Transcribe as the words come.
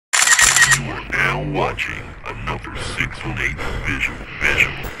now watching another 618 visual.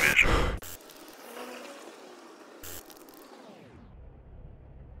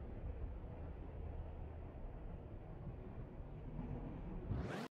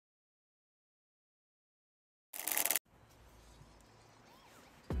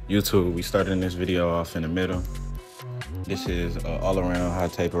 YouTube, we starting this video off in the middle. This is all around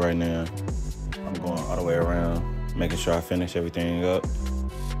hot taper right now. I'm going all the way around, making sure I finish everything up.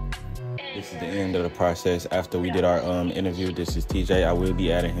 This is the end of the process after we did our interview. This is TJ. I will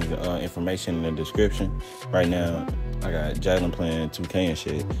be adding his information in the description. Right now, I got Jalen playing 2K and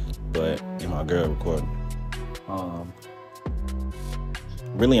shit, but and my girl recording.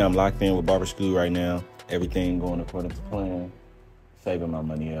 Really, I'm locked in with barber school right now. Everything going according to plan. Saving my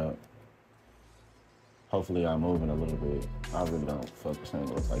money up. Hopefully I'm moving a little bit. I really don't fuck with St.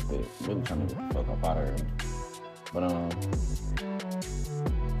 Louis like that. Really trying to get the fuck up out of here. But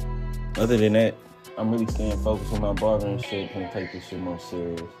other than that, I'm really staying focused on my barber and shit. Gonna take this shit more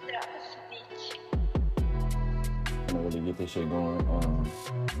serious. Gonna really get this shit going.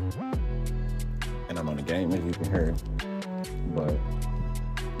 And I'm on the game, as you can hear. But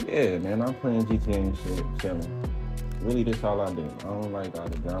yeah, man, I'm playing GTA and shit, chilling. Really, this all I do. I don't like all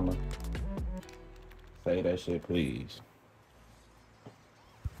the drama. Say that shit, please.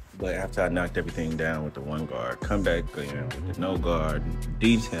 But after I knocked everything down with the one guard, come back in with the no guard,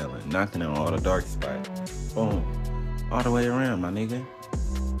 detailing, knocking out all the dark spots. Boom. All the way around, my nigga.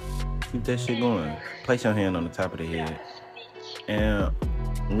 Keep that shit going. Place your hand on the top of the head. And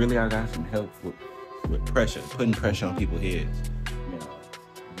really, I got some help with pressure, putting pressure on people's heads.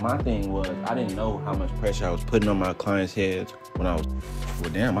 My thing was, I didn't know how much pressure I was putting on my clients' heads when I was,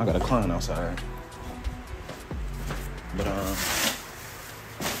 well, damn, I got a client outside. But,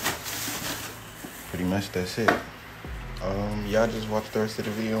 pretty much that's it. Y'all just watch the rest of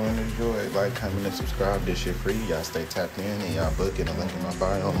the video and enjoy. Like, comment, and subscribe. This shit free. Y'all stay tapped in and y'all book it. A link in my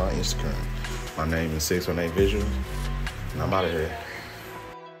bio on my Instagram. My name is 618 Visuals, and I'm out of here.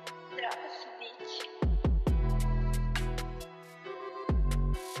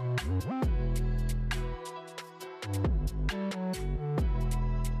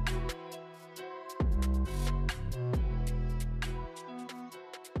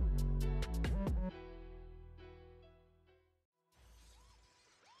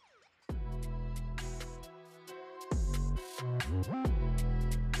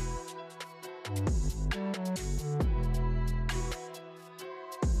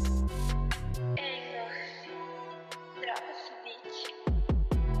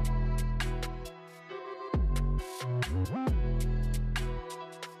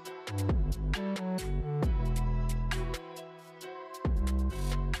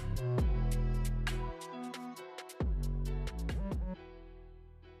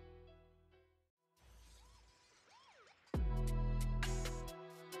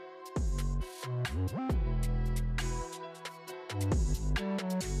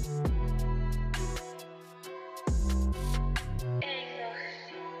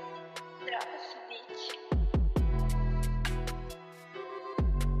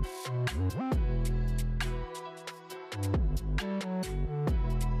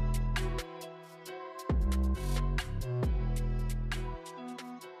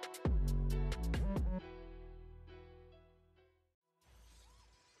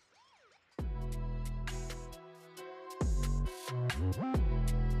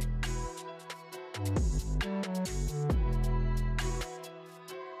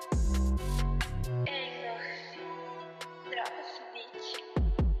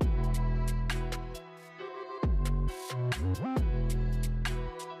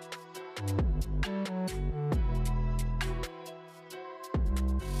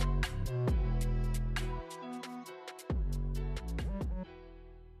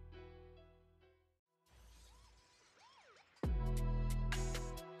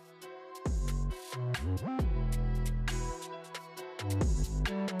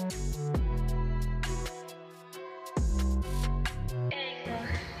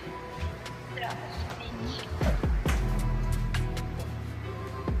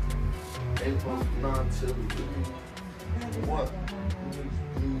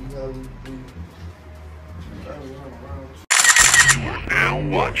 You are now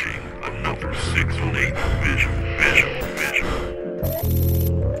watching another 618 visual.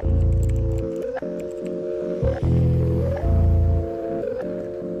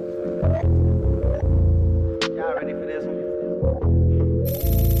 Y'all ready for this one?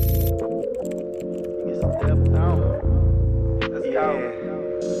 Get some depth on. Let's go.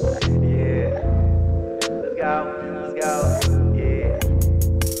 Yeah. Let's go. Yeah.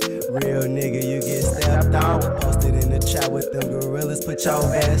 Real nigga, you vest on. Posted in the trap with them gorillas, put your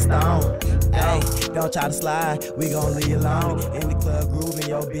vest on. Hey, don't try to slide, we gon' leave you alone. In the club grooving,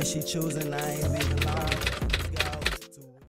 yo bitch she choosing, I ain't leaving alone.